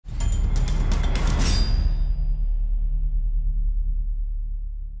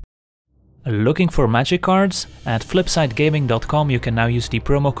Looking for magic cards? At flipsidegaming.com you can now use the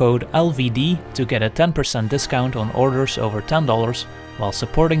promo code LVD to get a 10% discount on orders over $10 while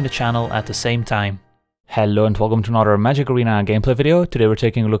supporting the channel at the same time. Hello and welcome to another Magic Arena gameplay video. Today we're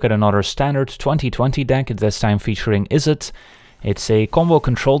taking a look at another standard 2020 deck, this time featuring Izzet. It's a combo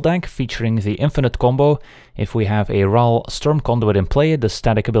control deck featuring the Infinite Combo. If we have a Ral Storm Conduit in play, the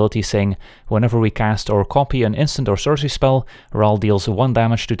static ability saying whenever we cast or copy an instant or sorcery spell, Ral deals 1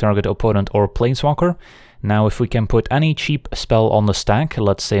 damage to target opponent or planeswalker. Now if we can put any cheap spell on the stack,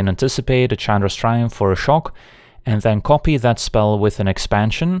 let's say an Anticipate, a Chandra's Triumph, or a Shock, and then copy that spell with an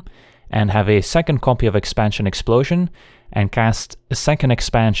expansion, and have a second copy of Expansion Explosion, and cast a second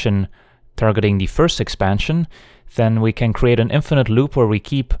expansion targeting the first expansion, then we can create an infinite loop where we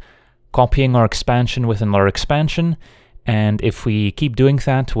keep copying our expansion with another expansion, and if we keep doing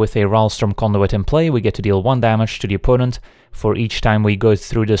that with a Ral Storm Conduit in play, we get to deal 1 damage to the opponent for each time we go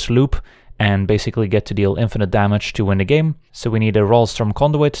through this loop, and basically get to deal infinite damage to win the game. So we need a Ral Storm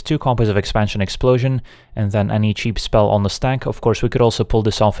Conduit, 2 copies of Expansion Explosion, and then any cheap spell on the stack. Of course, we could also pull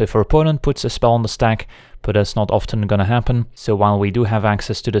this off if our opponent puts a spell on the stack, but that's not often gonna happen. So while we do have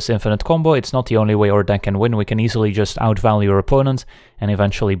access to this Infinite Combo, it's not the only way our deck can win. We can easily just outvalue our opponent and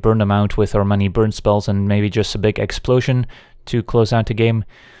eventually burn them out with our many burn spells and maybe just a big explosion to close out the game.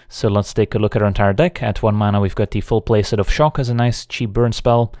 So let's take a look at our entire deck. At 1 mana we've got the full playset of Shock as a nice cheap burn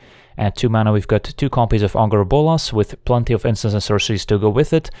spell. At 2 mana we've got 2 copies of Augur Bolas with plenty of instants and sorceries to go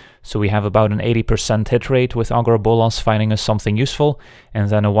with it, so we have about an 80% hit rate with Augur Bolas finding us something useful, and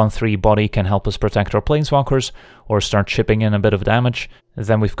then a 1/3 body can help us protect our planeswalkers or start chipping in a bit of damage.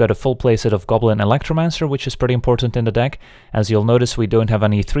 Then we've got a full playset of Goblin Electromancer, which is pretty important in the deck. As you'll notice, we don't have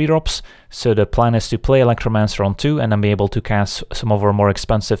any 3-drops, so the plan is to play Electromancer on 2 and then be able to cast some of our more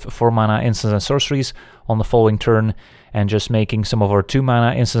expensive 4 mana instants and sorceries on the following turn, and just making some of our 2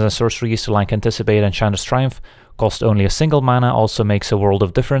 mana instants and sorceries like Anticipate and Chandra's Triumph cost only a single mana also makes a world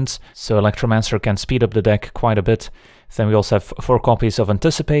of difference, so Electromancer can speed up the deck quite a bit. Then we also have 4 copies of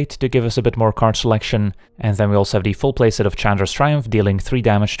Anticipate to give us a bit more card selection, and then we also have the full playset of Chandra's Triumph, dealing 3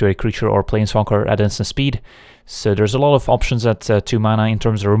 damage to a creature or planeswalker at instant speed. So there's a lot of options at 2 mana in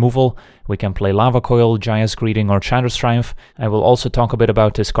terms of removal. We can play Lava Coil, Jaya's Greeting, or Chandra's Triumph. I will also talk a bit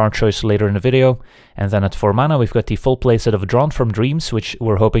about this card choice later in the video. And then at 4 mana we've got the full playset of Drawn from Dreams, which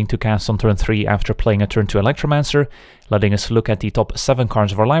we're hoping to cast on turn 3 after playing a turn 2 Electromancer, letting us look at the top 7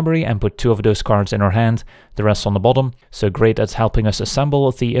 cards of our library and put 2 of those cards in our hand, the rest on the bottom. So great at helping us assemble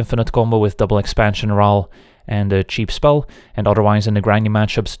the Infinite Combo with double expansion Ral and a cheap spell, and otherwise in the grindy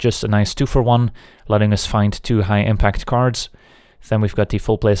matchups just a nice 2-for-1, letting us find 2 high impact cards. Then we've got the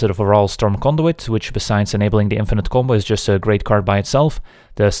full playset of a Ral Storm Conduit, which besides enabling the Infinite Combo is just a great card by itself.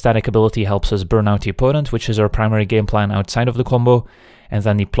 The static ability helps us burn out the opponent, which is our primary game plan outside of the combo. And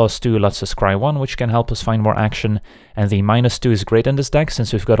then the +2 lets us cry 1, which can help us find more action. And the -2 is great in this deck,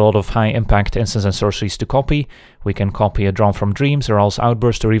 since we've got a lot of high impact instants and sorceries to copy. We can copy a Drawn from Dreams, or Ral's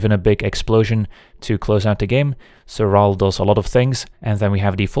Outburst, or even a big explosion to close out the game. So Ral does a lot of things. And then we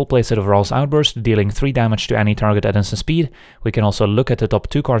have the full playset of Ral's Outburst, dealing 3 damage to any target at instant speed. We can also look at the top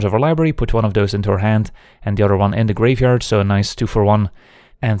 2 cards of our library, put 1 of those into our hand, and the other one in the graveyard, so a nice 2-for-1.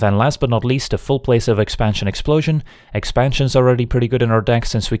 And then last but not least, a full playset of Expansion Explosion. Expansion's already pretty good in our deck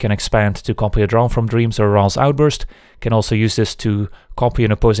since we can expand to copy a Drawn from Dreams or Ral's Outburst. Can also use this to copy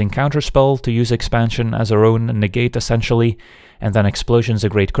an opposing counterspell to use Expansion as our own negate essentially. And then Explosion's a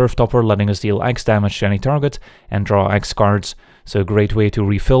great curve topper, letting us deal X damage to any target and draw X cards, so a great way to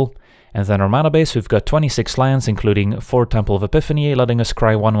refill. And then our mana base, we've got 26 lands, including 4 Temple of Epiphany, letting us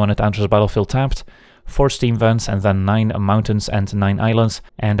cry 1 when it enters battlefield tapped, 4 Steam Vents, and then 9 mountains and 9 islands.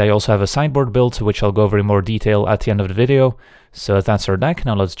 And I also have a sideboard build, which I'll go over in more detail at the end of the video. So that's our deck.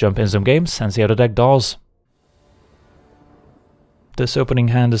 Now let's jump in some games and see how the deck does. This opening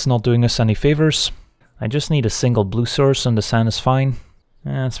hand is not doing us any favors. I just need a single blue source and the sand is fine.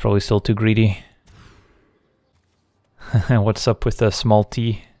 It's probably still too greedy. What's up with the small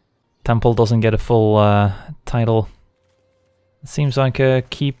T? Temple doesn't get a full title. It seems like a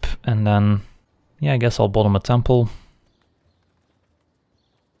keep, and then yeah, I guess I'll bottom a Temple.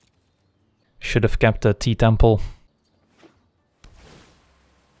 Should have kept a T Temple.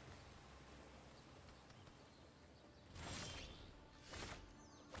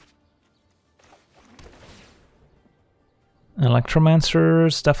 Electromancer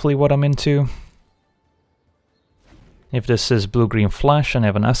is definitely what I'm into. If this is blue-green flash and I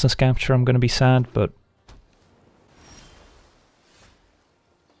have an Essence Capture, I'm gonna be sad, but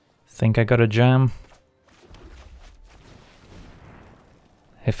think I got a jam.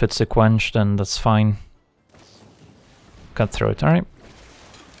 If it's a quench, then that's fine. Cutthroat, alright.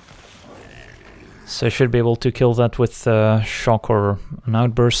 So I should be able to kill that with shock or an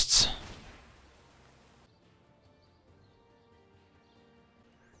outburst.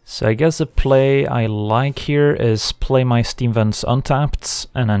 So I guess the play I like here is play my Steam Vents untapped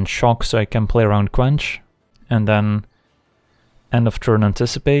and then shock so I can play around Quench. And then end of turn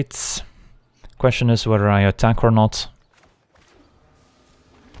anticipates. Question is whether I attack or not.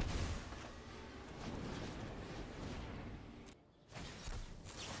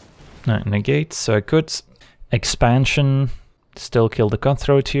 Negate, so I could expansion, still kill the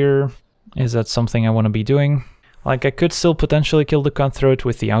Cutthroat here. Is that something I want to be doing? Like, I could still potentially kill the Cutthroat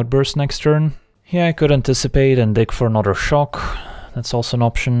with the outburst next turn. Yeah, I could anticipate and dig for another shock. That's also an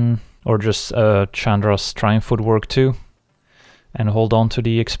option. Or just Chandra's Triumph would work too. And hold on to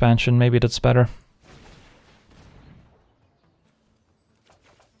the expansion, maybe that's better.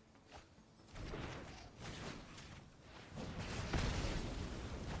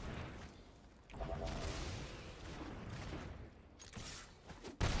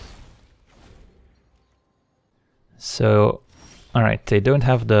 So, alright, they don't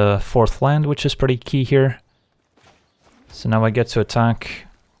have the 4th land, which is pretty key here. So now I get to attack.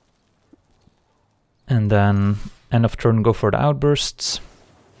 And then end of turn go for the outbursts.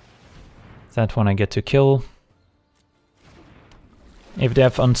 That one I get to kill. If they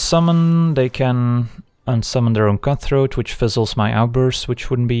have unsummon, they can unsummon their own Cutthroat, which fizzles my outburst, which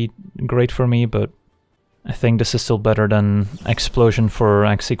wouldn't be great for me, but I think this is still better than Explosion for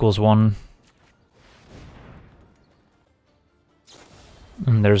x=1.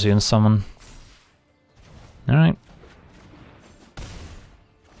 And there's the unsummon. Alright.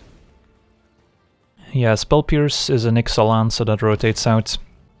 Yeah, Spell Pierce is an Ixalan, so that rotates out.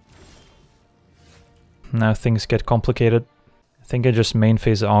 Now things get complicated. I think I just main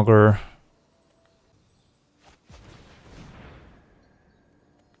phase Augur.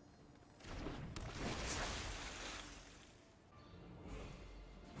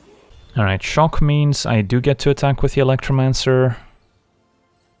 Alright, shock means I do get to attack with the Electromancer.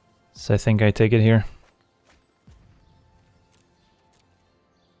 So I think I take it here.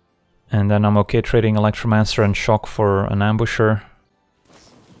 And then I'm okay trading Electromancer and shock for an ambusher.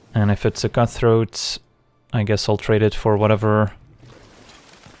 And if it's a Cutthroat, I guess I'll trade it for whatever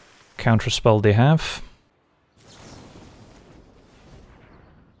counterspell they have.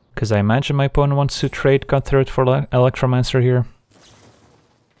 Because I imagine my opponent wants to trade Cutthroat for Electromancer here.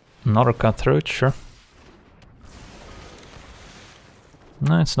 Another Cutthroat, sure.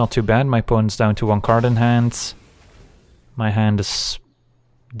 No, it's not too bad. My opponent's down to 1 card in hand. My hand is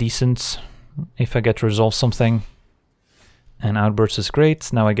decent if I get to resolve something. And Outburst is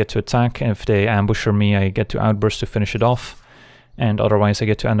great. Now I get to attack. If they ambusher me, I get to Outburst to finish it off. And otherwise I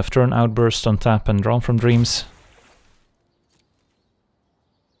get to end of turn Outburst, untap and Drawn from Dreams.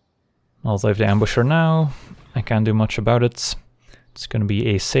 Although if they ambusher now, I can't do much about it. It's gonna be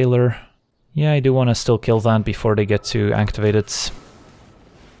a Sailor. Yeah, I do want to still kill that before they get to activate it.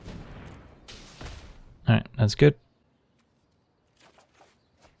 Alright, that's good.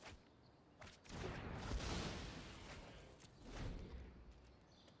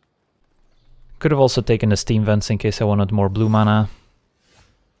 Could have also taken the Steam Vents in case I wanted more blue mana.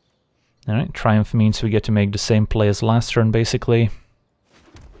 Alright, Triumph means we get to make the same play as last turn, basically.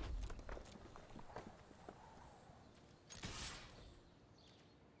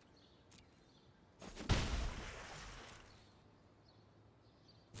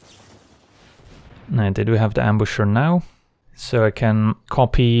 And they do have the Ambusher now, so I can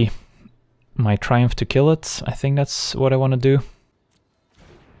copy my Triumph to kill it. I think that's what I want to do.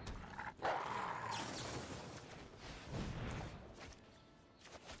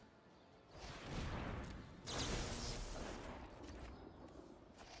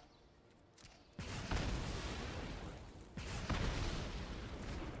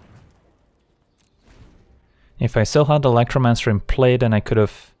 If I still had the Electromancer in play, then I could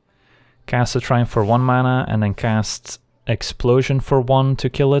have cast a Triumph for 1 mana and then cast Explosion for 1 to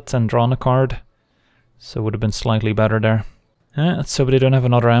kill it and drawn a card. So it would have been slightly better there. Let's hope they don't have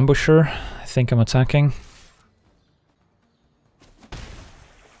another Ambusher. I think I'm attacking.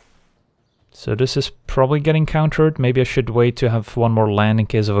 So this is probably getting countered. Maybe I should wait to have 1 more land in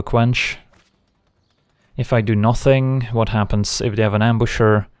case of a Quench. If I do nothing, what happens if they have an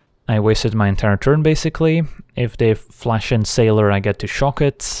Ambusher? I wasted my entire turn basically. If they flash in Sailor, I get to shock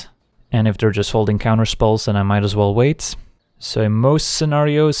it. And if they're just holding counter spells, then I might as well wait. So in most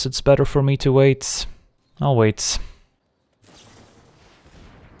scenarios, it's better for me to wait. I'll wait.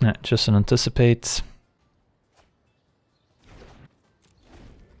 Just an anticipate.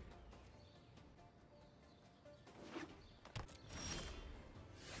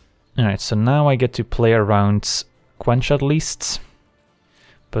 Alright, so now I get to play around Quench at least.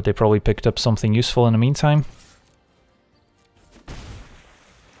 But they probably picked up something useful in the meantime.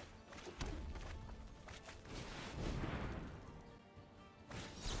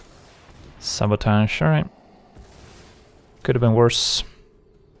 Sabotage, alright. Could have been worse.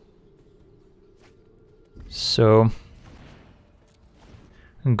 So,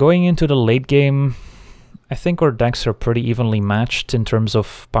 going into the late game, I think our decks are pretty evenly matched in terms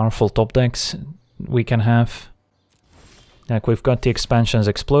of powerful top decks we can have. Like, we've got the expansions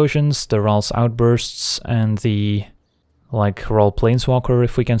Explosions, the Ral's Outbursts, and the Ral Planeswalker,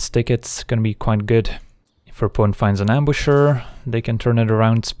 if we can stick it, it's gonna be quite good. If our opponent finds an Ambusher, they can turn it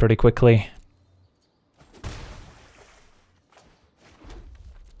around pretty quickly.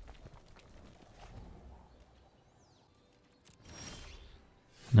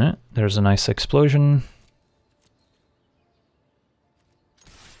 Yeah, there's a nice explosion.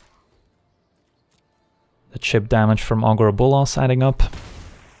 The chip damage from Augur Bolas adding up.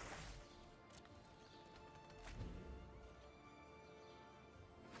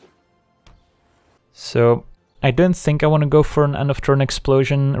 So, I don't think I want to go for an end of turn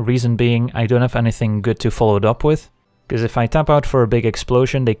explosion, reason being I don't have anything good to follow it up with. Because if I tap out for a big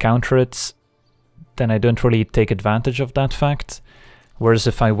explosion, they counter it, then I don't really take advantage of that fact. Whereas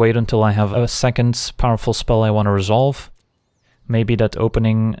if I wait until I have a second powerful spell I want to resolve, maybe that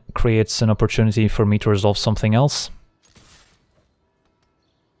opening creates an opportunity for me to resolve something else.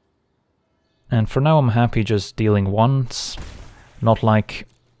 And for now I'm happy just dealing once, not like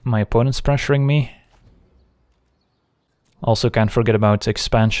my opponent's pressuring me. Also can't forget about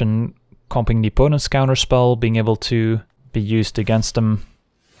expansion comping the opponent's counterspell, being able to be used against them.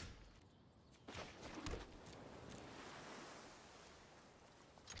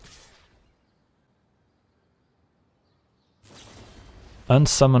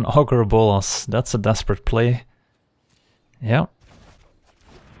 Unsummon Augur Bolas, that's a desperate play. Yeah.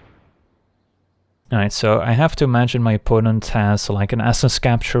 Alright, so I have to imagine my opponent has like an Essence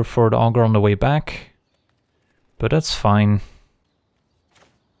Capture for the Augur on the way back. But that's fine.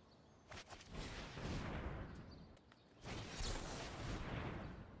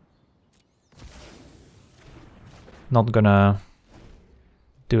 Not gonna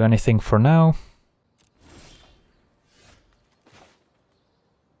do anything for now.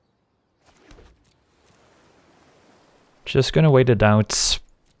 Just gonna wait it out.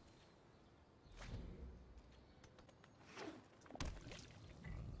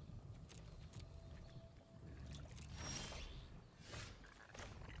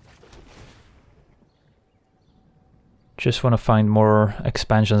 Just want to find more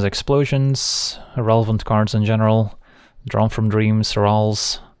expansions, explosions, relevant cards in general. Drawn from Dreams,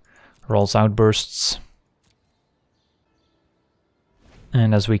 Ral's Outbursts.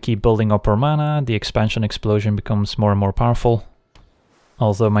 And as we keep building up our mana, the expansion explosion becomes more and more powerful.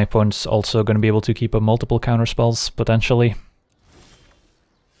 Although my opponent's also going to be able to keep up multiple counterspells, potentially.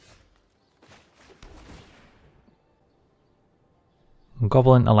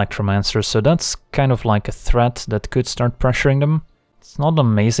 Goblin Electromancer, so that's kind of like a threat that could start pressuring them. It's not an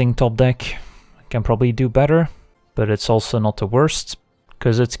amazing top deck, can probably do better, but it's also not the worst,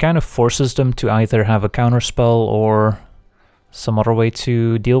 because it kind of forces them to either have a counterspell or some other way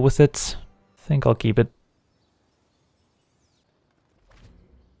to deal with it. I think I'll keep it.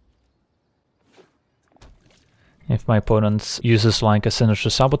 If my opponent uses like a Sinister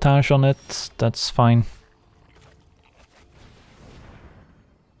Sabotage on it, that's fine.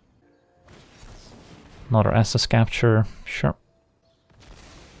 Another Essence Capture, sure.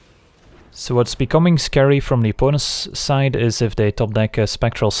 So what's becoming scary from the opponent's side is if they top deck a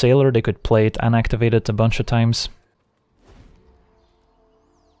Spectral Sailor, they could play it and activate it a bunch of times.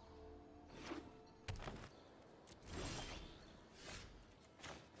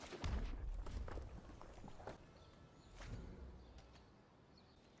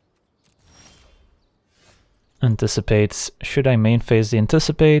 Anticipate. Should I main phase the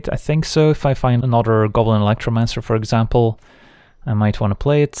Anticipate? I think so. If I find another Goblin Electromancer, for example, I might want to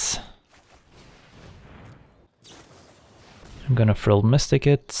play it. I'm gonna Frilled Mystic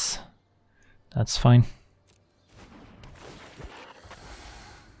it. That's fine.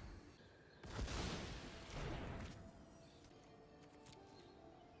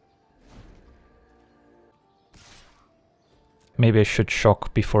 Maybe I should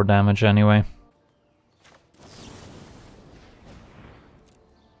shock before damage anyway.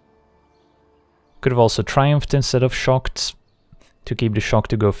 Could have also triumphed instead of shocked, to keep the shock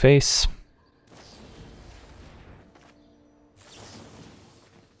to go face.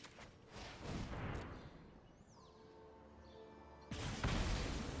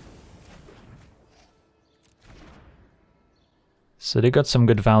 So they got some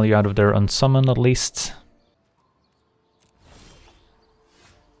good value out of their unsummon at least.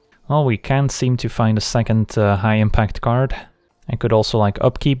 Well, we can't seem to find a second high impact card. I could also like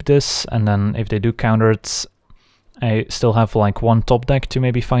upkeep this, and then if they do counter it, I still have like one top deck to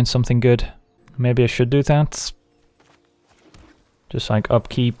maybe find something good. Maybe I should do that. Just like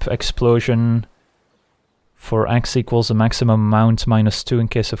upkeep, explosion for X equals a maximum amount -2 in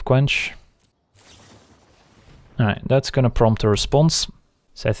case of quench. Alright, that's gonna prompt a response.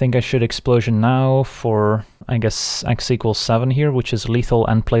 So I think I should explosion now for, I guess, X equals 7 here, which is lethal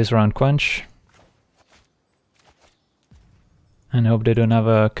and plays around quench. And hope they don't have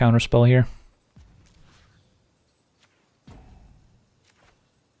a counterspell here.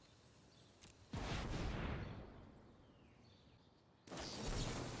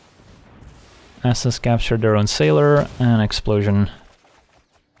 Assets captured their own sailor and explosion.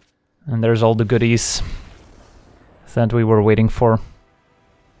 And there's all the goodies that we were waiting for.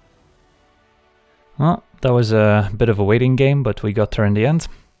 Well, that was a bit of a waiting game, but we got there in the end.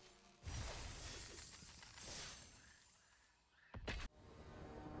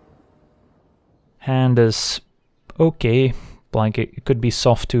 Hand is okay, like it could be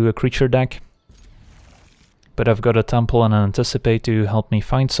soft to a creature deck. But I've got a Temple and an Anticipate to help me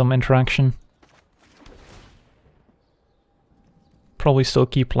find some interaction. Probably still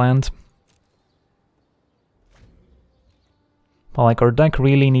keep land. Well, like our deck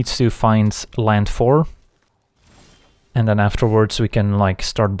really needs to find land 4. And then afterwards we can like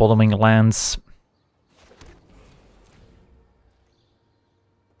start bottoming lands.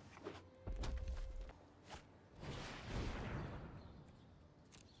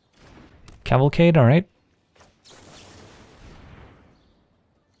 Cavalcade, alright.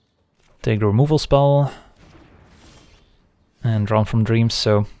 Take the removal spell. And Drawn from Dreams,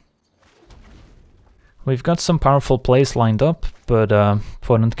 so we've got some powerful plays lined up, but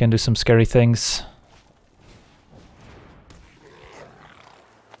opponent can do some scary things.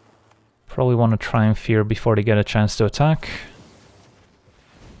 Probably want to Triumph here before they get a chance to attack,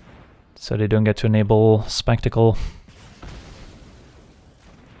 so they don't get to enable Spectacle.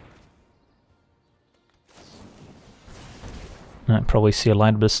 I probably see a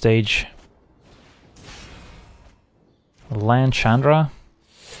light up the stage. Land Chandra.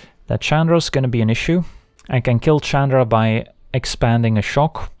 That Chandra's gonna be an issue. I can kill Chandra by expanding a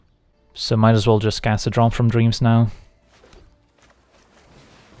shock, so might as well just cast a Drawn from Dreams now.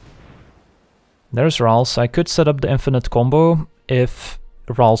 There's Ral, so I could set up the Infinite Combo if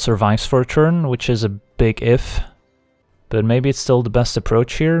Ral survives for a turn, which is a big if. But maybe it's still the best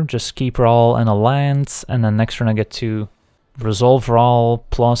approach here. Just keep Ral and a land, and then next turn I get to resolve Ral,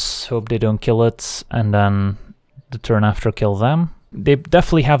 plus hope they don't kill it, and then the turn after kill them. They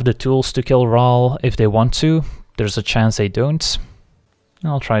definitely have the tools to kill Ral if they want to. There's a chance they don't.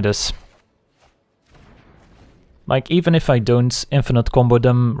 I'll try this. Like, even if I don't infinite combo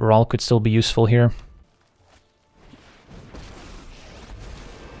them, Ral could still be useful here.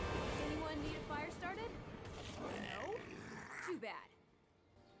 Anyone need a fire started? No? Too bad.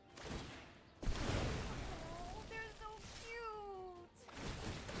 Oh, they're so cute.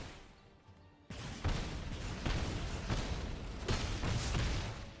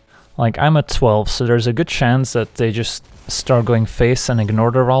 Like, I'm at 12, so there's a good chance that they just start going face and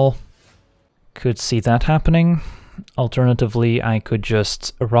ignore the Ral. Could see that happening. Alternatively, I could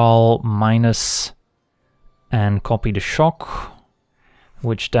just Ral minus and copy the shock,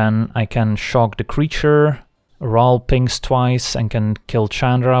 which then I can shock the creature. Ral pings twice and can kill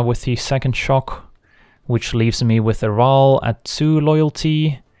Chandra with the second shock, which leaves me with a Ral at 2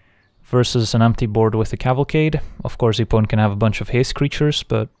 loyalty versus an empty board with a Cavalcade. Of course, the opponent can have a bunch of haste creatures,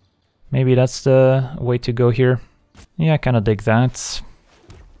 but maybe that's the way to go here. Yeah, I kind of dig that.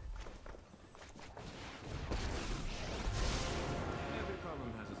 Every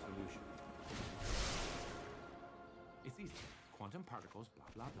problem has a solution. It's easy. Quantum particles, blah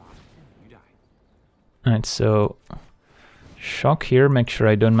blah blah, and you die. Alright, so shock here, make sure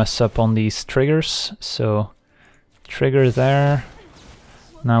I don't mess up on these triggers. So trigger there.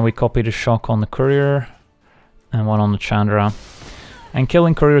 Now we copy the shock on the courier and one on the Chandra. And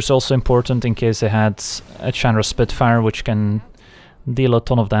killing courier is also important in case they had a Chandra Spitfire, which can deal a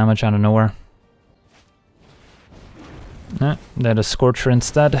ton of damage out of nowhere. That is Scorcher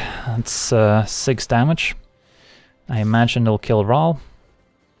instead. That's 6 damage. I imagine they'll kill Ral.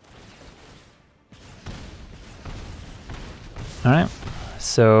 Alright,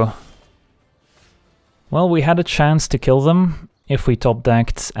 so... well, we had a chance to kill them if we top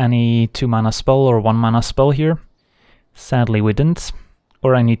decked any 2 mana spell or 1 mana spell here. Sadly we didn't.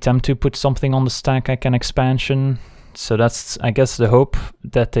 Or I need them to put something on the stack I can expansion. So that's, I guess, the hope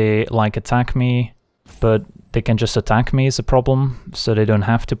that they like attack me, but they can just attack me is a problem, so they don't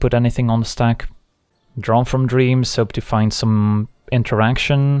have to put anything on the stack. Drawn from Dreams, hope to find some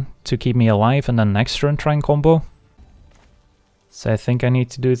interaction to keep me alive, and then next turn try and combo. So I think I need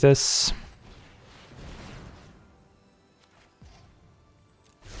to do this.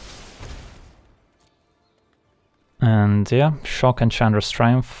 And yeah, Shock and Chandra's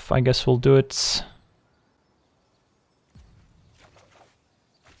Triumph, I guess we'll do it.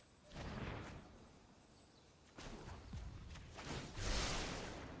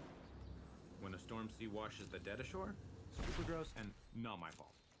 When a storm sea washes the dead ashore, super gross and not my fault.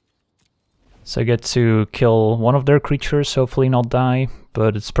 So I get to kill one of their creatures, hopefully not die,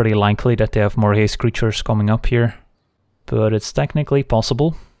 but it's pretty likely that they have more haste creatures coming up here. But it's technically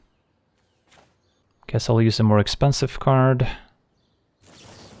possible. Guess I'll use a more expensive card.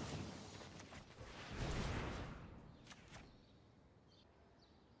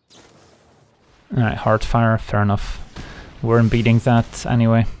 Alright, Heartfire, fair enough. Weren't beating that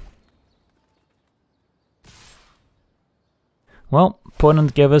anyway. Well,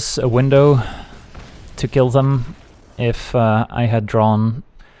 opponent gave us a window to kill them. If I had drawn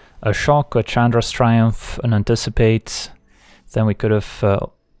a Shock, a Chandra's Triumph, an Anticipate, then we could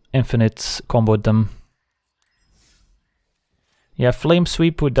have infinite comboed them. Yeah, Flame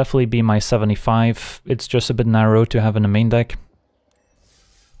Sweep would definitely be my 75. It's just a bit narrow to have in the main deck.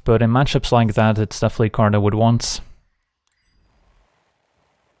 But in matchups like that, it's definitely a card I would want.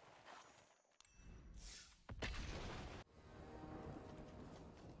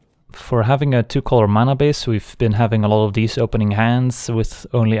 For having a 2-color mana base, we've been having a lot of these opening hands with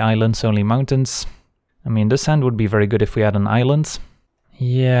only islands, only mountains. I mean, this hand would be very good if we had an island.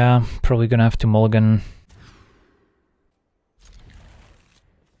 Yeah, probably gonna have to mulligan.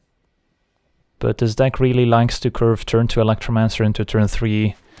 But this deck really likes to curve turn 2 Electromancer into turn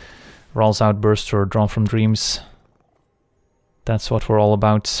 3 Rawl's Outburst or Drawn from Dreams. That's what we're all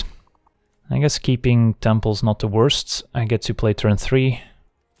about. I guess keeping Temple's not the worst. I get to play turn 3.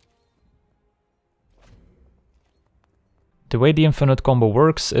 The way the Infinite Combo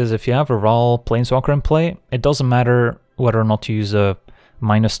works is if you have a Rawl Planeswalker in play, it doesn't matter whether or not you use a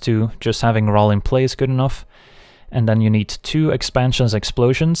 -2, just having Rawl in play is good enough. And then you need 2 Expansions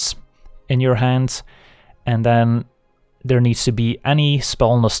Explosions in your hand, and then there needs to be any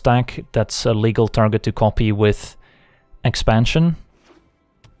spell on the stack that's a legal target to copy with Expansion.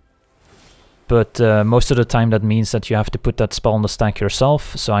 But most of the time that means that you have to put that spell on the stack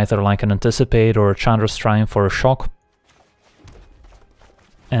yourself, so either like an Anticipate or a Chandra's Triumph or a Shock.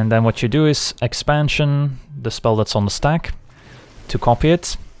 And then what you do is Expansion, the spell that's on the stack, to copy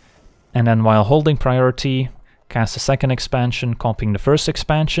it, and then while holding priority, cast a second expansion, copying the first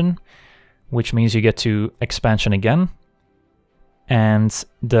expansion, which means you get to expansion again. And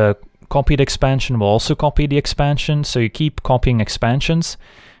the copied expansion will also copy the expansion, so you keep copying expansions,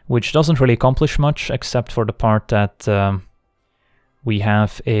 which doesn't really accomplish much, except for the part that we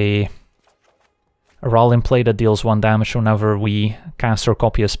have a Rawl in play that deals 1 damage whenever we cast or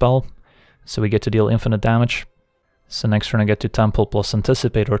copy a spell, so we get to deal infinite damage. So next turn I get to Temple plus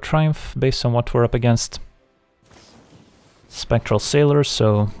Anticipate or Triumph, based on what we're up against. Spectral Sailor,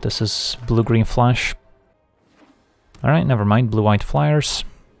 so this is blue-green flash. Alright, never mind, blue-white flyers.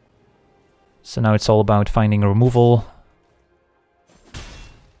 So now it's all about finding a removal.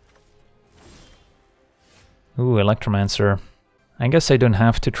 Ooh, Electromancer. I guess I don't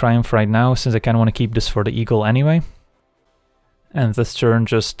have to Triumph right now, since I kind of want to keep this for the Eagle anyway. And this turn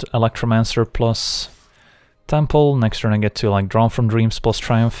just Electromancer plus Temple. Next turn I get to like Drawn from Dreams plus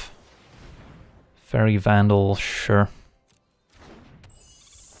Triumph. Fairy Vandal, sure.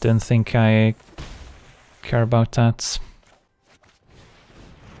 Didn't think I care about that.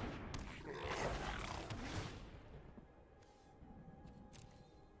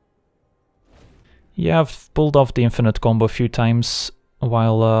 Yeah, I've pulled off the Infinite Combo a few times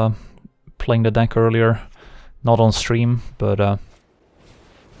while playing the deck earlier. Not on stream, but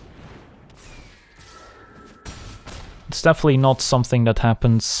it's definitely not something that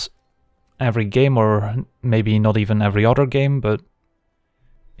happens every game, or maybe not even every other game, but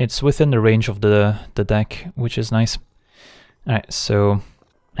it's within the range of the deck, which is nice. Alright, so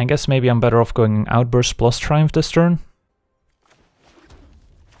I guess maybe I'm better off going Outburst plus Triumph this turn.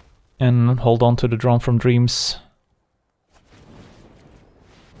 And hold on to the Drawn from Dreams.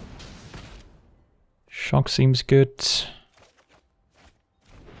 Shock seems good.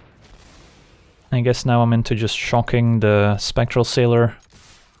 I guess now I'm into just shocking the Spectral Sailor.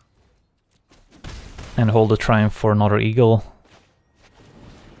 And hold the Triumph for another Eagle.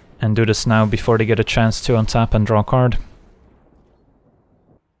 and do this now before they get a chance to untap and draw a card.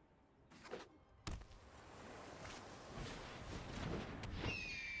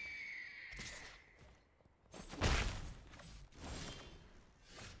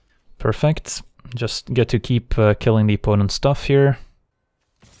 Perfect. Just get to keep killing the opponent's stuff here.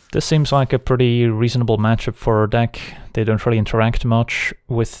 This seems like a pretty reasonable matchup for our deck. They don't really interact much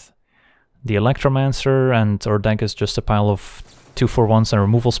with the Electromancer, and our deck is just a pile of 2/4/1s and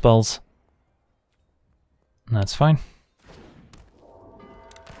removal spells. That's fine.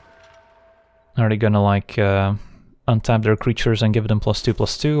 Are they gonna like untap their creatures and give them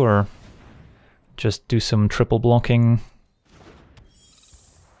 +2/+2, or just do some triple blocking?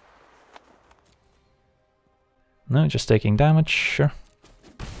 No, just taking damage, sure.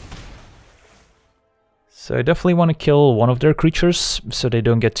 So I definitely want to kill one of their creatures, so they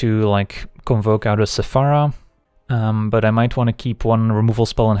don't get to like convoke out a Sephara. But I might want to keep one removal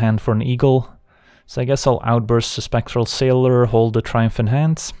spell in hand for an Eagle. So I guess I'll Outburst the Spectral Sailor, hold the Triumph in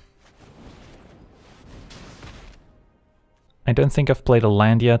hand. I don't think I've played a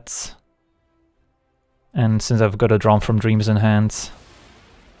land yet. And since I've got a Drawn from Dreams in hand,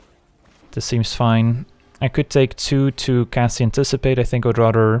 this seems fine. I could take 2 to cast the Anticipate. I think I would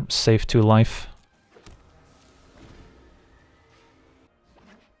rather save 2 life.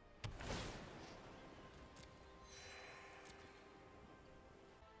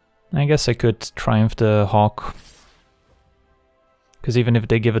 I guess I could Triumph the Hawk, because even if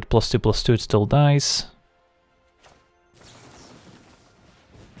they give it +2/+2, it still dies.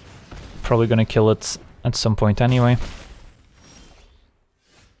 Probably gonna kill it at some point anyway.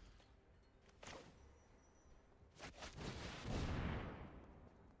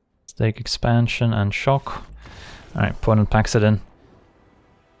 Take expansion and shock. Alright, opponent packs it in.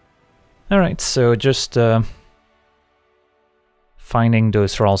 Alright, so just finding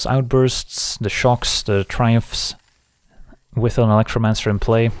those Thrall's Outbursts, the shocks, the triumphs with an Electromancer in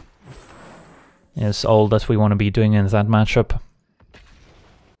play is all that we want to be doing in that matchup.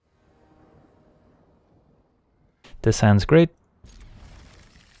 This hand's great.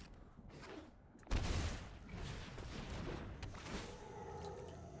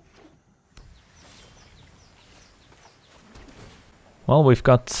 Well, we've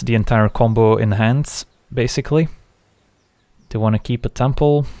got the entire combo in hand, basically. Do you want to keep a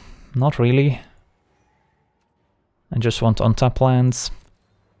temple? Not really. I just want untap lands.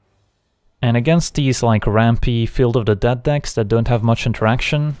 And against these like rampy Field of the Dead decks that don't have much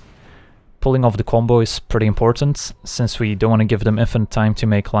interaction, pulling off the combo is pretty important, since we don't want to give them infinite time to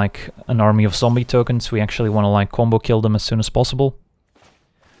make like an army of zombie tokens. We actually want to like combo kill them as soon as possible.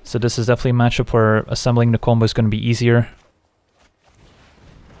 So this is definitely a matchup where assembling the combo is going to be easier.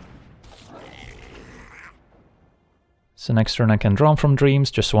 So next turn I can Draw from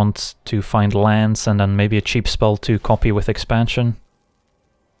Dreams, just want to find lands and then maybe a cheap spell to copy with expansion.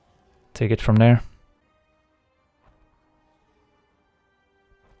 Take it from there.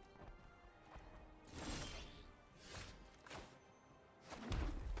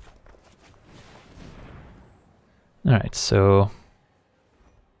 Alright, so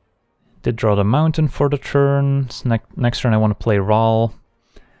did draw the mountain for the turn. So next turn I want to play Ral.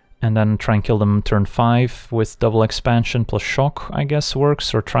 And then try and kill them turn 5 with double expansion plus shock, I guess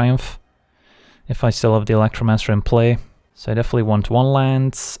works, or triumph, if I still have the Electromancer in play. So I definitely want 1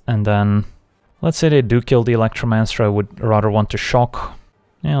 land, and then let's say they do kill the Electromancer, I would rather want to shock.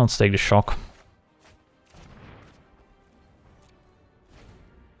 Yeah, let's take the shock.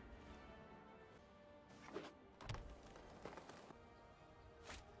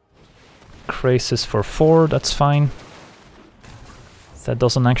 Crisis for 4, that's fine. That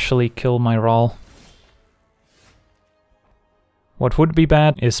doesn't actually kill my Ral. What would be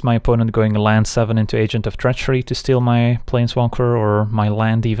bad is my opponent going land 7 into Agent of Treachery to steal my Planeswalker or my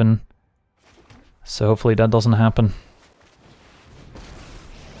land even. So hopefully that doesn't happen.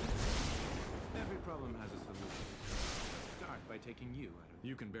 Every problem has a solution. Start by taking you out of.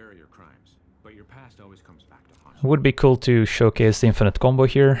 You can bury your crimes, but your past always comes back to haunt you. It would be cool to showcase the Infinite Combo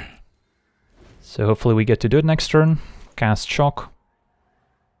here. So hopefully we get to do it next turn. Cast Shock.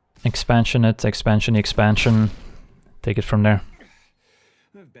 Expansion it, expansion the expansion. Take it from there.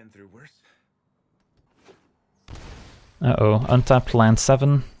 I've been through worse. Uh-oh, untapped land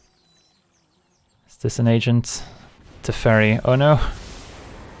 7. Is this an agent? Teferi, oh no.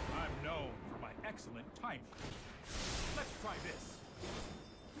 I'm known for my excellent timing. Let's try this.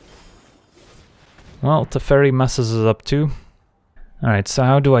 Well, Teferi messes us up too. Alright, so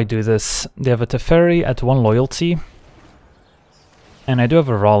how do I do this? They have a Teferi at 1 loyalty. And I do have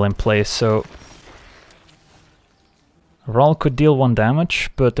a Ral in place, so Rawl could deal 1 damage,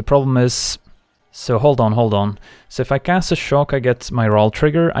 but the problem is... So hold on. So if I cast a shock, I get my Rawl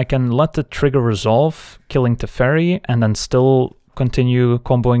trigger. I can let the trigger resolve, killing Teferi, and then still continue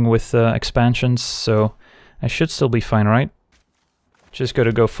comboing with expansions, so I should still be fine, right? Just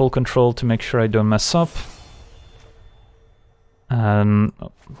gotta go full control to make sure I don't mess up.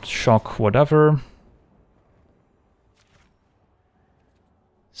 Shock whatever.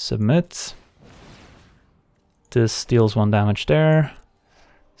 Submit. This deals 1 damage there.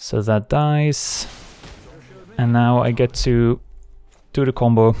 So that dies. And now I get to do the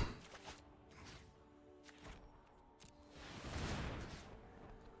combo.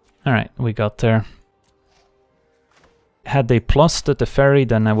 Alright, we got there. Had they plussed the Teferi,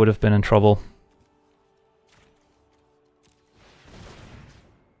 then I would have been in trouble.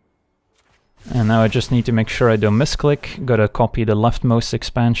 And now I just need to make sure I don't misclick. Gotta copy the leftmost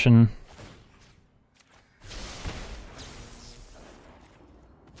expansion.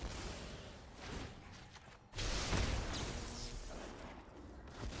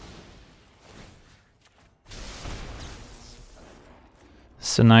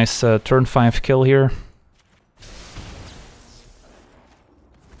 It's a nice turn 5 kill here.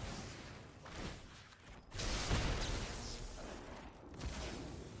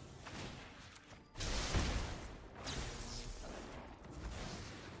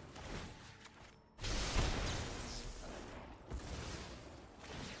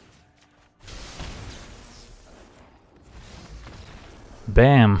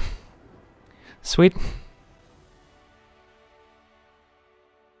 Bam. Sweet.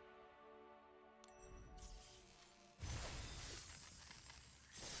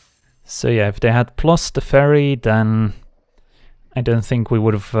 So yeah, if they had plus the ferry, then I don't think we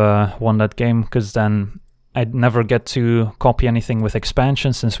would have won that game, because then I'd never get to copy anything with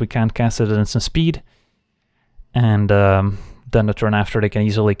expansion since we can't cast it at instant speed. And then the turn after they can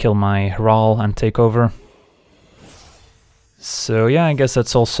easily kill my Rawl and take over. So yeah, I guess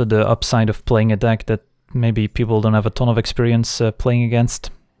that's also the upside of playing a deck that maybe people don't have a ton of experience playing against.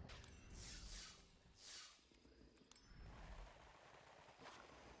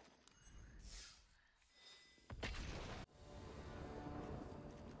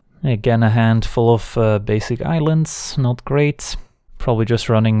 Again, a hand full of basic islands, not great. Probably just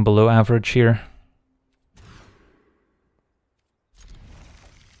running below average here.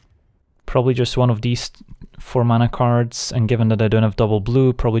 Probably just one of these 4 mana cards, and given that I don't have double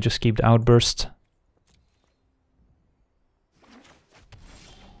blue, probably just keep the Outburst.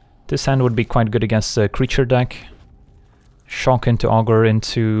 This hand would be quite good against a creature deck. Shock into Augur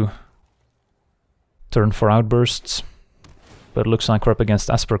into turn 4 Outbursts. But it looks like we're up against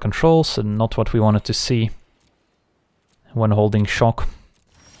Esper Control, so not what we wanted to see when holding Shock.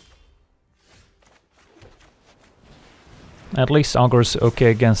 At least Augur's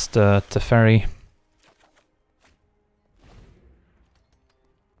okay against Teferi.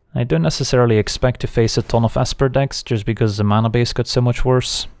 I don't necessarily expect to face a ton of Esper decks, just because the mana base got so much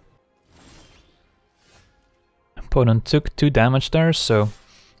worse. Opponent took 2 damage there, so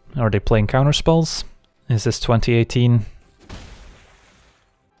are they playing counterspells? Is this 2018?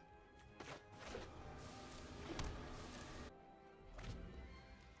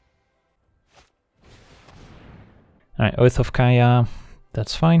 Alright, Oath of Kaya,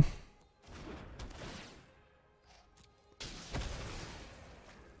 that's fine.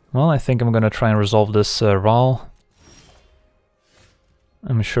 Well, I think I'm gonna try and resolve this Rawl.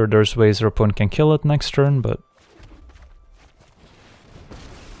 I'm sure there's ways our opponent can kill it next turn, but...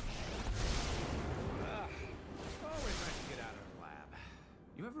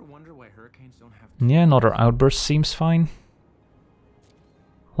 Yeah, another Outburst seems fine.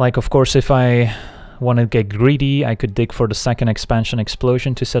 Like, of course, if I want to get greedy, I could dig for the second expansion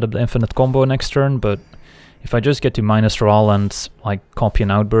Explosion to set up the Infinite Combo next turn, but if I just get to minus Rawl and like copy an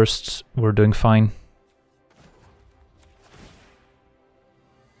Outburst, we're doing fine.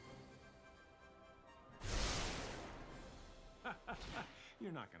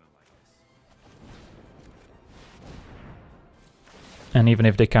 You're not gonna like this. And even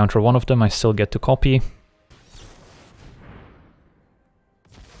if they counter one of them, I still get to copy.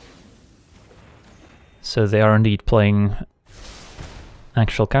 So they are indeed playing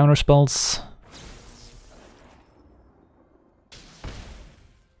actual counterspells.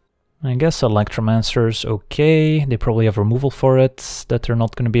 I guess Electromancer's okay. They probably have removal for it that they're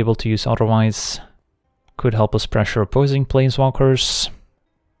not going to be able to use otherwise. Could help us pressure opposing Planeswalkers.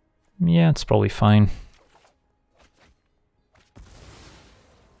 Yeah, it's probably fine.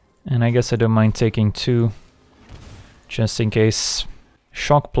 And I guess I don't mind taking 2, just in case.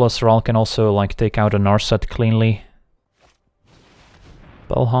 Shock plus Rawl can also like take out a Narset cleanly.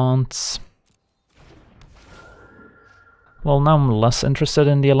 Bell Haunts. Well, now I'm less interested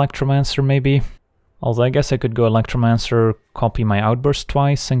in the Electromancer, maybe. Although I guess I could go Electromancer, copy my Outburst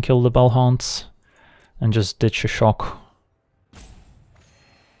twice and kill the Bell Haunts, and just ditch a Shock.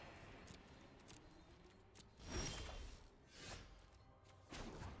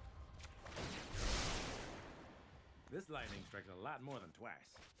 This lightning strikes a lot more than twice.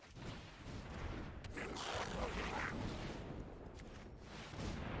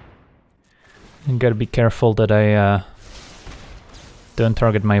 You gotta be careful that I don't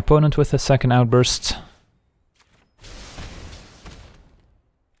target my opponent with a second Outburst.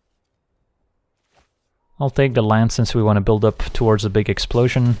 I'll take the land since we want to build up towards a big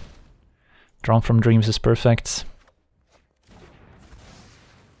explosion. Drawn from Dreams is perfect.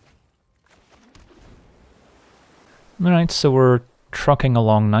 Alright, so we're trucking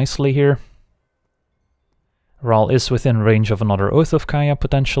along nicely here. Ral is within range of another Oath of Kaya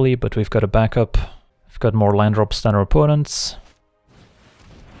potentially, but we've got a backup. We've got more land drops than our opponents.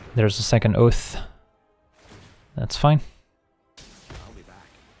 There's a second Oath. That's fine. I'll be back.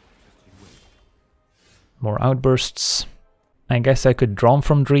 Just you wait. More Outbursts. I guess I could Drawn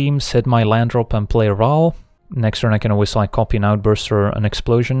from Dreams, hit my land drop and play Ral. Next turn I can always like copy an Outburst or an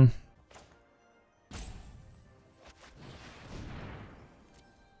Explosion.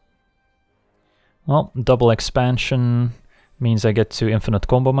 Well, double expansion means I get to Infinite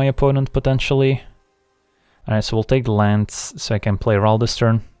Combo my opponent potentially. Alright, so we'll take the land so I can play Ral this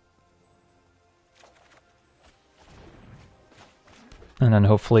turn. And then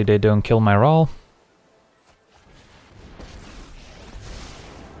hopefully they don't kill my Ral.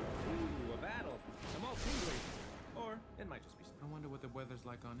 Ooh, a battle. I'm all tingly. Or it might just be. I wonder what the weather's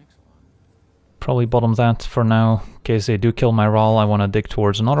like on Ixalan. Probably bottom that for now. In case they do kill my Ral, I want to dig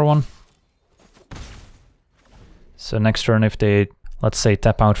towards another one. So next turn, if they, let's say,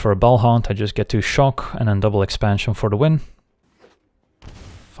 tap out for a Bell Haunt, I just get to Shock and then double expansion for the win.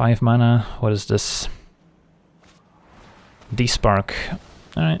 5 mana, what is this? D-Spark.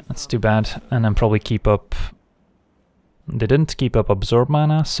 Alright, that's too bad. And then probably keep up... They didn't keep up Absorb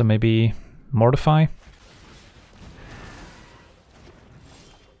mana, so maybe Mortify.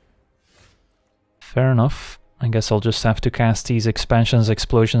 Fair enough. I guess I'll just have to cast these expansions,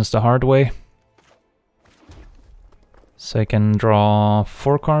 explosions the hard way. So I can draw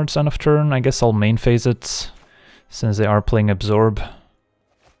 4 cards end of turn. I guess I'll main phase it, since they are playing Absorb.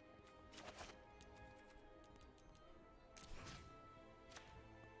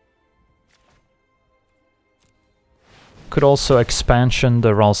 Could also expansion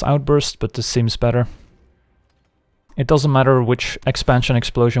the Ral's Outburst, but this seems better. It doesn't matter which expansion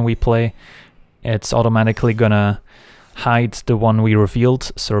explosion we play, it's automatically gonna hide the one we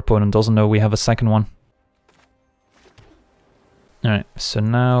revealed, so our opponent doesn't know we have a second one. Alright, so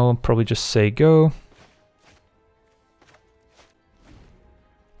now probably just say go.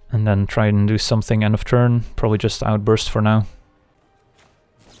 And then try and do something end of turn, probably just Outburst for now.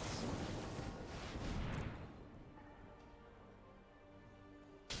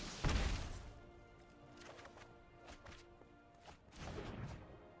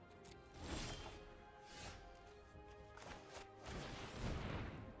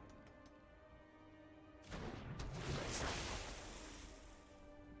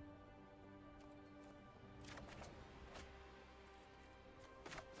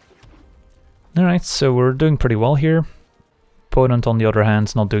 Alright, so we're doing pretty well here. Opponent, on the other hand,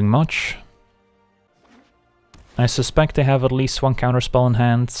 is not doing much. I suspect they have at least one counterspell in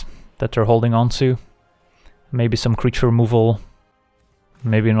hand that they're holding on to. Maybe some creature removal.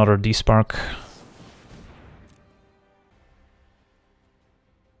 Maybe another D-Spark.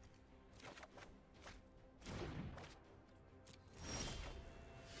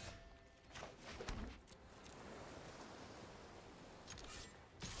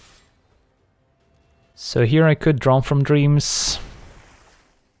 So here I could Draw from Dreams,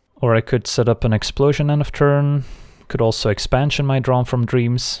 or I could set up an explosion end of turn, could also expansion my Draw from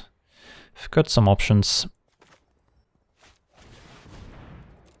Dreams. I've got some options.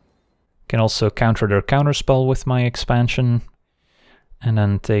 Can also counter their counterspell with my expansion, and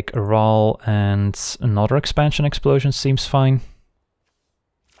then take a Ral and another expansion explosion seems fine.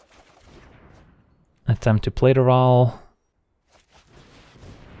 Attempt to play the Ral.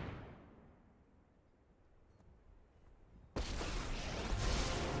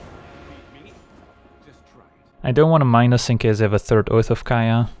 I don't want to minus in case I have a third Oath of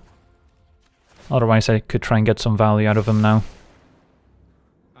Kaya. Otherwise I could try and get some value out of him now.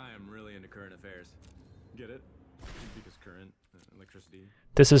 I am really into current affairs. Get it? Because current electricity.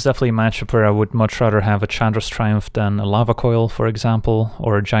 This is definitely a matchup where I would much rather have a Chandra's Triumph than a Lava Coil, for example,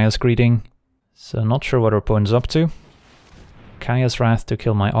 or a Jaya's Greeting. So not sure what our opponent's up to. Kaya's Wrath to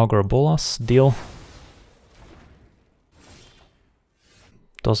kill my Augur Bolas. Deal.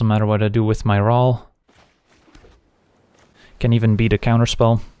 Doesn't matter what I do with my Ral. Can even beat a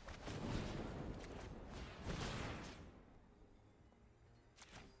counterspell.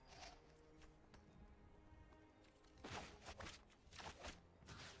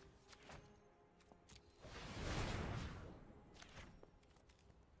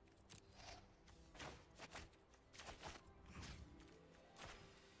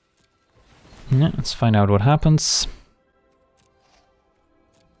 Yeah, let's find out what happens.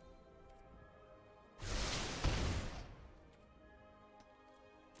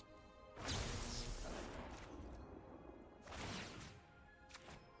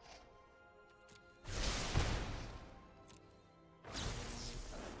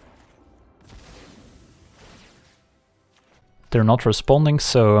 They're not responding,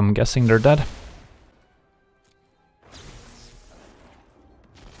 so I'm guessing they're dead.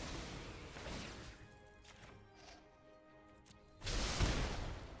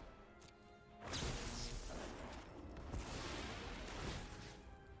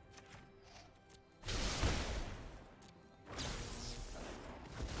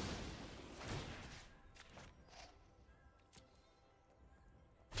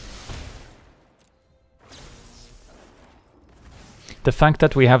 The fact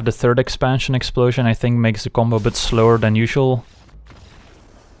that we have the third expansion explosion I think makes the combo a bit slower than usual,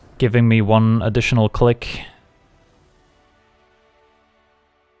 giving me one additional click.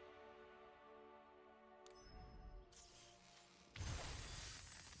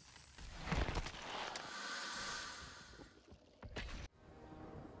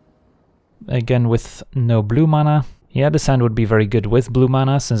 Again with no blue mana. Yeah, this hand would be very good with blue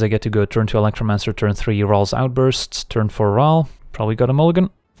mana, since I get to go turn 2 Electromancer, turn 3 Ral's Outbursts, turn 4 Ral. Probably got a mulligan.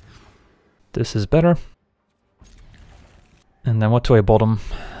 This is better. And then what do I bottom?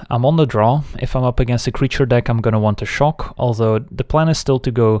 I'm on the draw. If I'm up against a creature deck, I'm gonna want a shock, although the plan is still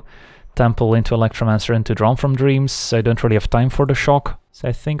to go Temple into Electromancer into Drawn from Dreams, so I don't really have time for the shock. So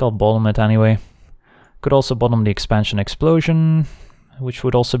I think I'll bottom it anyway. Could also bottom the expansion explosion, which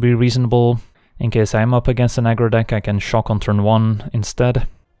would also be reasonable. In case I'm up against an aggro deck, I can shock on turn 1 instead.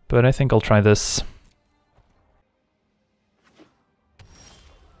 But I think I'll try this.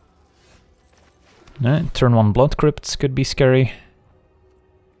 Turn 1 Blood Crypts could be scary.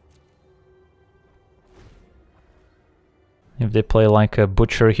 If they play like a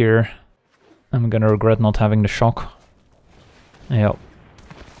Butcher here, I'm gonna regret not having the shock. Yep.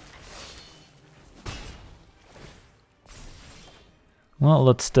 Well,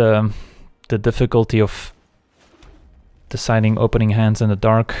 that's the difficulty of deciding opening hands in the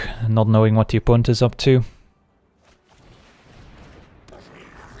dark, not knowing what the opponent is up to.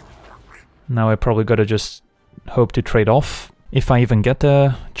 Now I probably gotta just hope to trade off, if I even get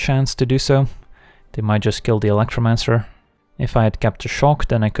a chance to do so. They might just kill the Electromancer. If I had kept the shock,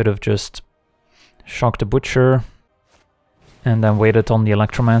 then I could have just shocked the Butcher and then waited on the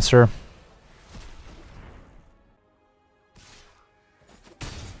Electromancer.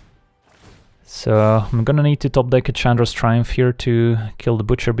 So I'm gonna need to top deck a Chandra's Triumph here to kill the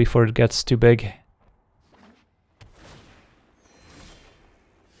Butcher before it gets too big.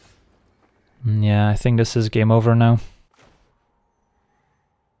 Yeah, I think this is game over now.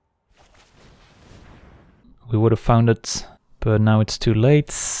 We would have found it, but now it's too late.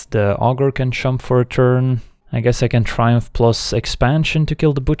 The Augur can jump for a turn. I guess I can Triumph plus Expansion to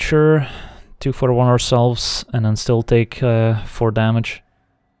kill the Butcher. 2 for 1 ourselves, and then still take 4 damage.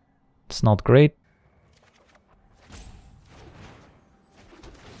 It's not great.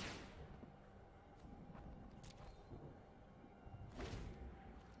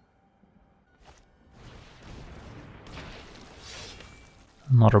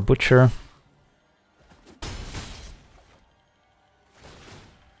 Another Butcher.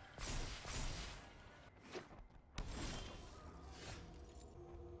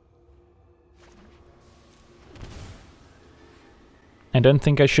 I don't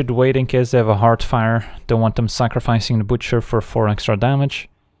think I should wait in case they have a Heartfire. Don't want them sacrificing the Butcher for 4 extra damage.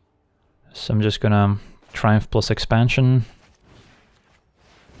 So I'm just gonna Triumph plus Expansion.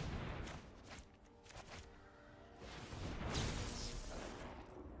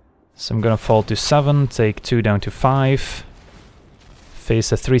 So I'm gonna fall to 7, take 2 down to 5.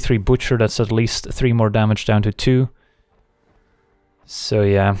 Face a 3/3 Butcher, that's at least 3 more damage down to 2. So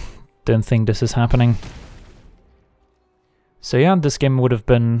yeah, don't think this is happening. So yeah, this game would have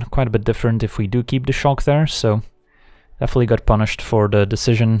been quite a bit different if we do keep the shock there, so Definitely got punished for the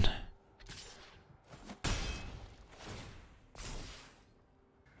decision.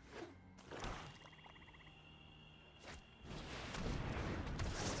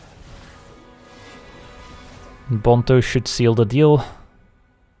 Bonto should seal the deal.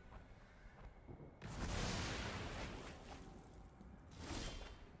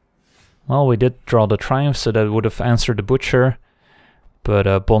 Well, we did draw the Triumph, so that would have answered the Butcher. But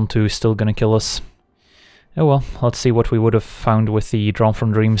Bonto is still gonna kill us. Oh well, let's see what we would have found with the Drawn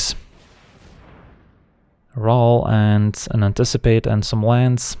from Dreams. Roll and an Anticipate and some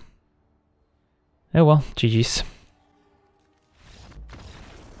lands. Oh well, GG's.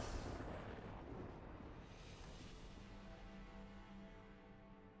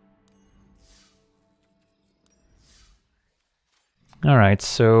 Alright,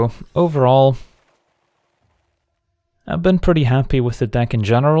 so overall, I've been pretty happy with the deck in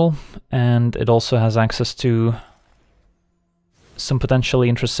general, and it also has access to some potentially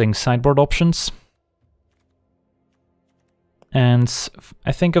interesting sideboard options. And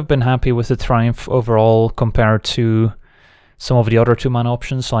I think I've been happy with the Triumph overall compared to some of the other 2-mana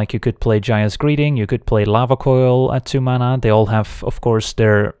options, like you could play Jaya's Greeting, you could play Lava Coil at 2 mana. They all have, of course,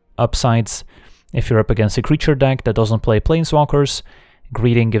 their upsides. If you're up against a creature deck that doesn't play Planeswalkers,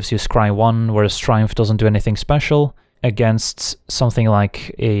 Greeting gives you Scry 1, whereas Triumph doesn't do anything special. Against something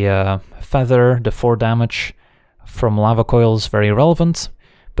like a Feather, the 4 damage from Lava Coil is very relevant.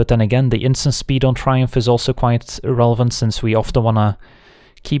 But then again, the instant speed on Triumph is also quite relevant, since we often want to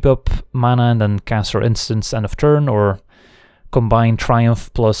keep up mana and then cast our instants end of turn, or combine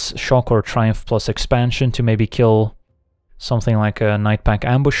Triumph plus Shock or Triumph plus Expansion to maybe kill something like a Nightpack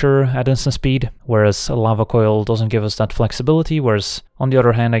Ambusher at instant speed, whereas a Lava Coil doesn't give us that flexibility, whereas on the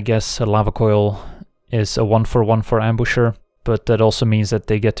other hand, I guess a Lava Coil is a 1/1 for Ambusher, but that also means that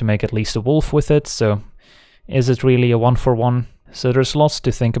they get to make at least a Wolf with it, so is it really a 1/1? So there's lots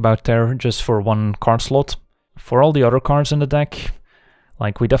to think about there just for one card slot. For all the other cards in the deck,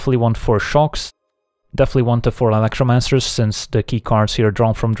 like we definitely want 4 Shocks, definitely want the 4 Electromancers, since the key cards here,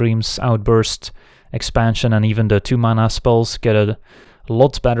 Drawn from Dreams, Outburst, Expansion, and even the 2-mana spells get a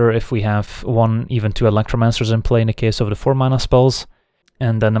lot better if we have 1, even 2 Electromancers in play in the case of the 4-mana spells.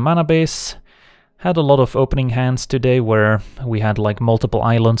 And then the mana base had a lot of opening hands today where we had like multiple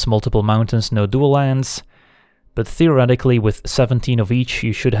islands, multiple mountains, no dual lands. But theoretically, with 17 of each,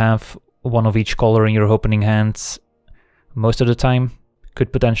 you should have 1 of each color in your opening hands most of the time.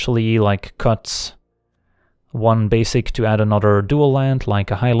 Could potentially like cut 1 basic to add another dual land, like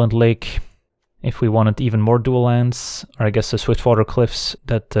a Highland Lake. If we wanted even more dual lands, or I guess the Swiftwater Cliffs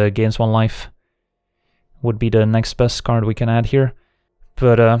that gains 1 life would be the next best card we can add here.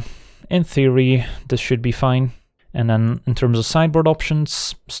 But in theory, this should be fine. And then in terms of sideboard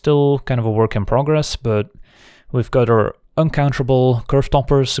options, still kind of a work in progress, but we've got our uncounterable Curve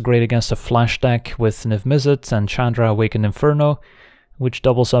Toppers, great against a Flash deck with Niv-Mizzet and Chandra Awakened Inferno, which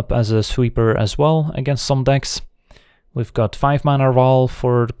doubles up as a sweeper as well against some decks. We've got 5-mana Ral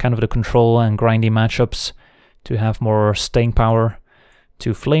for kind of the control and grindy matchups to have more staying power.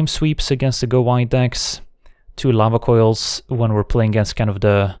 2 Flame Sweeps against the Go Wide decks. 2 Lava Coils when we're playing against kind of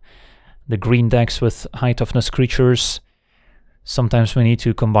the green decks with high toughness creatures. Sometimes we need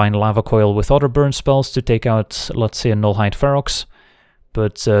to combine Lava Coil with other burn spells to take out, let's say, a Nullhide Ferox.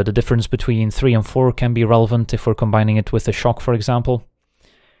 But the difference between 3 and 4 can be relevant if we're combining it with a Shock, for example.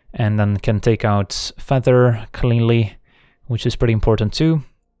 And then can take out Feather cleanly, which is pretty important too.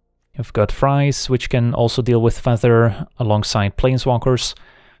 You've got Fries, which can also deal with Feather alongside Planeswalkers.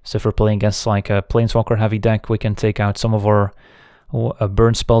 So if we're playing against like a Planeswalker heavy deck, we can take out some of our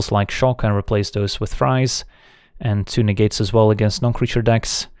burn spells like Shock and replace those with Fries. And 2 negates as well against non-creature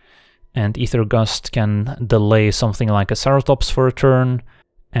decks. And Ether Gust can delay something like a Ceratops for a turn,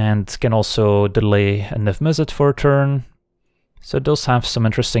 and can also delay a Niv-Mizzet for a turn. So those have some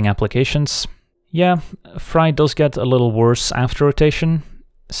interesting applications. Yeah, Fry does get a little worse after rotation,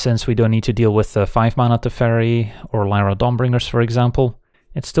 since we don't need to deal with 5-mana Teferi or Lyra Dawnbringers, for example.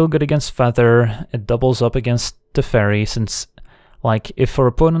 It's still good against Feather, it doubles up against Teferi, since like if our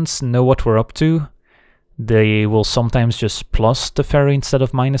opponents know what we're up to, they will sometimes just plus Teferi instead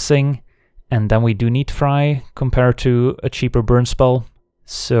of minusing, and then we do need Fry compared to a cheaper burn spell.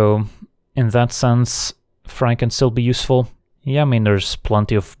 So in that sense, Fry can still be useful. Yeah, I mean, there's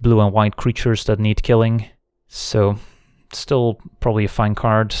plenty of blue and white creatures that need killing, so still probably a fine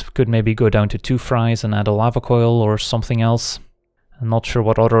card. Could maybe go down to 2 Fries and add a Lava Coil or something else. I'm not sure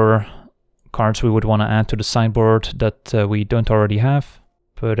what other cards we would want to add to the sideboard that we don't already have,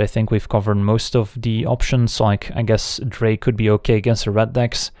 but I think we've covered most of the options. Like, I guess Drake could be okay against the red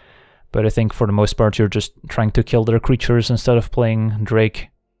decks, but I think for the most part you're just trying to kill their creatures instead of playing Drake.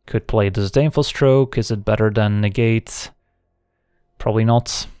 Could play Disdainful Stroke. Is it better than Negate? Probably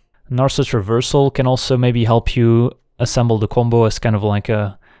not. Narcissus Reversal can also maybe help you assemble the combo as kind of like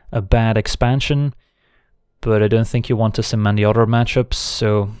a bad expansion, but I don't think you want this in many other matchups,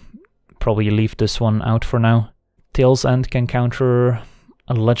 so probably leave this one out for now. Tail's End can counter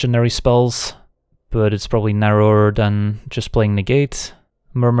legendary spells, but it's probably narrower than just playing Negate.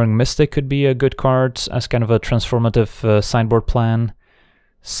 Murmuring Mystic could be a good card as kind of a transformative sideboard plan.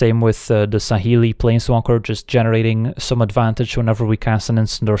 Same with the Saheeli Planeswalker, just generating some advantage whenever we cast an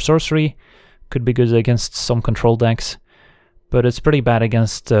instant or sorcery. Could be good against some control decks, but it's pretty bad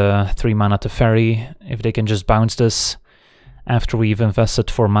against 3 mana Teferi, if they can just bounce this after we've invested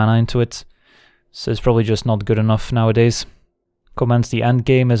 4 mana into it. So it's probably just not good enough nowadays. Commence the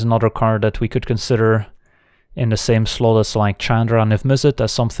Endgame is another card that we could consider in the same slot as like Chandra and If Mizzet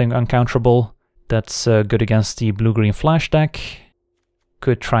as something uncounterable. That's good against the blue-green flash deck.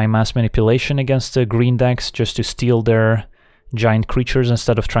 Could try Mass Manipulation against the green decks just to steal their giant creatures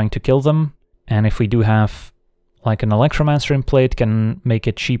instead of trying to kill them. And if we do have like an Electromancer in play, it can make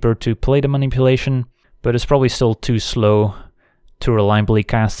it cheaper to play the Manipulation, but it's probably still too slow to reliably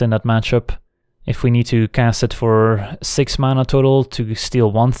cast in that matchup. If we need to cast it for 6 mana total to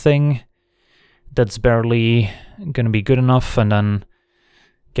steal one thing, that's barely gonna be good enough, and then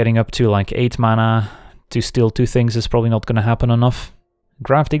getting up to like 8 mana to steal 2 things is probably not gonna happen enough.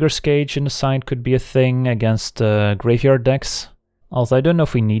 Gravedigger's Cage in the side could be a thing against graveyard decks. Although I don't know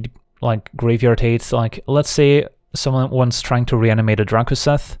if we need like graveyard hate. Like, let's say someone's trying to reanimate a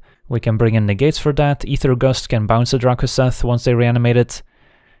Drakuseth. We can bring in Negates for that. Ether Gust can bounce the Drakuseth once they reanimate it,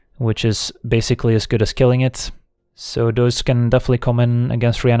 which is basically as good as killing it. So those can definitely come in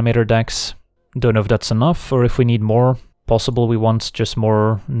against Reanimator decks. Don't know if that's enough or if we need more. Possible we want just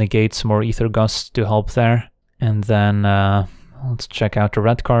more Negates, more Ether Gust to help there. And then let's check out the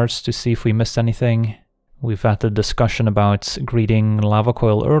red cards to see if we missed anything. We've had the discussion about Greeting Lava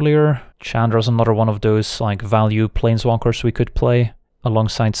Coil earlier. Chandra's another one of those like value planeswalkers we could play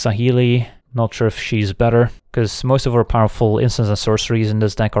alongside Saheeli. Not sure if she's better, because most of our powerful instants and sorceries in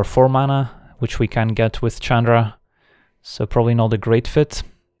this deck are 4 mana, which we can get with Chandra, so probably not a great fit.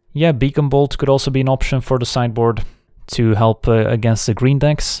 Yeah, Beacon Bolt could also be an option for the sideboard to help against the green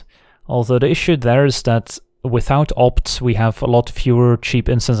decks, although the issue there is that without Opt, we have a lot fewer cheap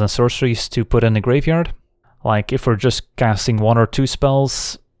instants and sorceries to put in the graveyard. Like, if we're just casting 1 or 2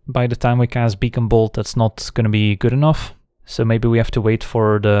 spells by the time we cast Beacon Bolt, that's not going to be good enough. So maybe we have to wait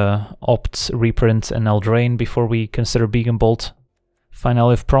for the Opt reprint in Eldraine before we consider Beacon Bolt. Final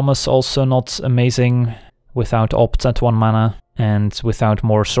If Promise also not amazing without Opt at 1 mana and without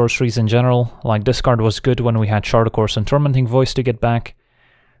more sorceries in general. Like, this card was good when we had Shard of Course and Tormenting Voice to get back,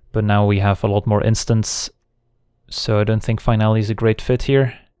 but now we have a lot more instants, so I don't think Finale is a great fit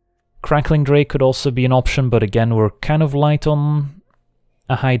here. Crackling Drake could also be an option, but again, we're kind of light on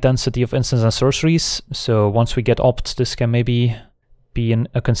a high density of instants and sorceries, so once we get Opt, this can maybe be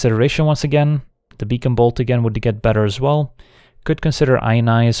a consideration once again. The Beacon Bolt again would get better as well. Could consider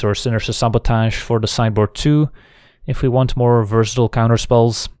Ionize or Sinister Sabotage for the sideboard too, if we want more versatile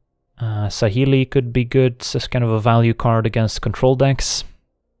counterspells. Saheeli could be good as kind of a value card against control decks.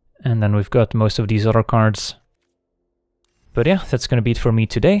 And then we've got most of these other cards. But yeah, that's going to be it for me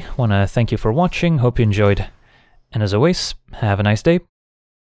today. Want to thank you for watching, hope you enjoyed. And as always, have a nice day.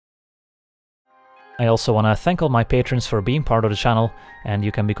 I also want to thank all my patrons for being part of the channel, and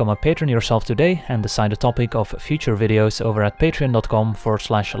you can become a patron yourself today and decide the topic of future videos over at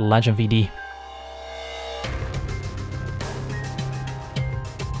patreon.com/LegenVD.